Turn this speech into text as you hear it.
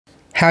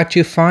how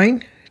to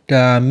find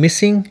the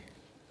missing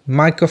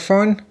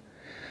microphone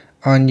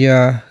on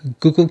your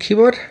Google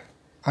keyboard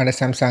on the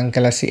Samsung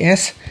Galaxy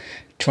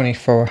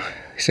S24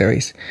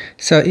 series.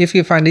 So if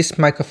you find this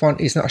microphone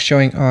is not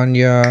showing on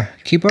your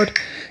keyboard,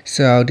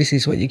 so this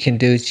is what you can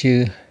do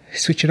to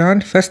switch it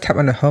on. First, tap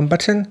on the home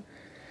button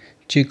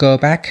to go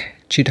back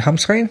to the home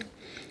screen.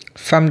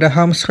 From the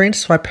home screen,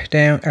 swipe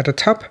down at the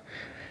top,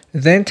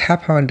 then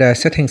tap on the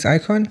settings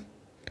icon.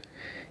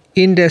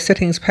 In the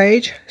settings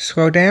page,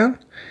 scroll down,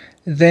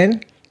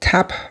 then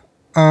tap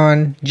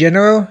on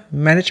General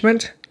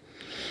Management.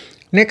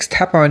 Next,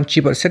 tap on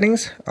Keyboard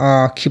Settings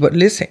or Keyboard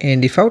List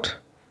and Default.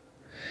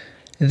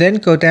 Then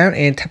go down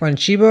and tap on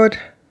Keyboard.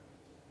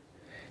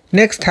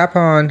 Next, tap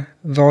on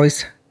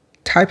Voice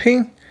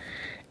Typing.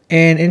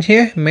 And in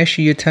here, make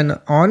sure you turn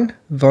on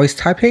Voice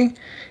Typing.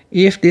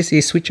 If this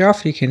is switched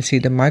off, you can see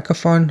the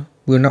microphone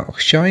will not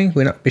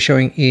be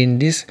showing in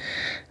this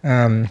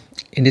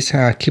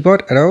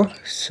keyboard at all.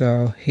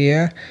 So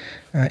here,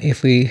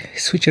 if we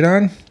switch it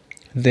on,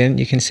 then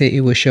you can see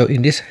it will show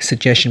in this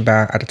suggestion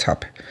bar at the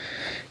top.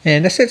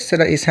 And that's it. So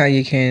that is how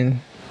you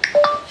can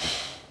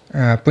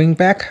bring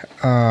back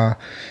or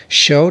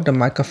show the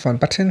microphone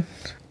button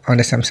on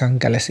the Samsung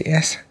Galaxy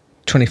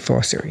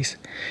S24 series.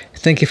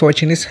 Thank you for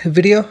watching this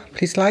video.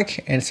 Please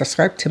like and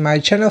subscribe to my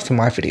channel for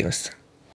more videos.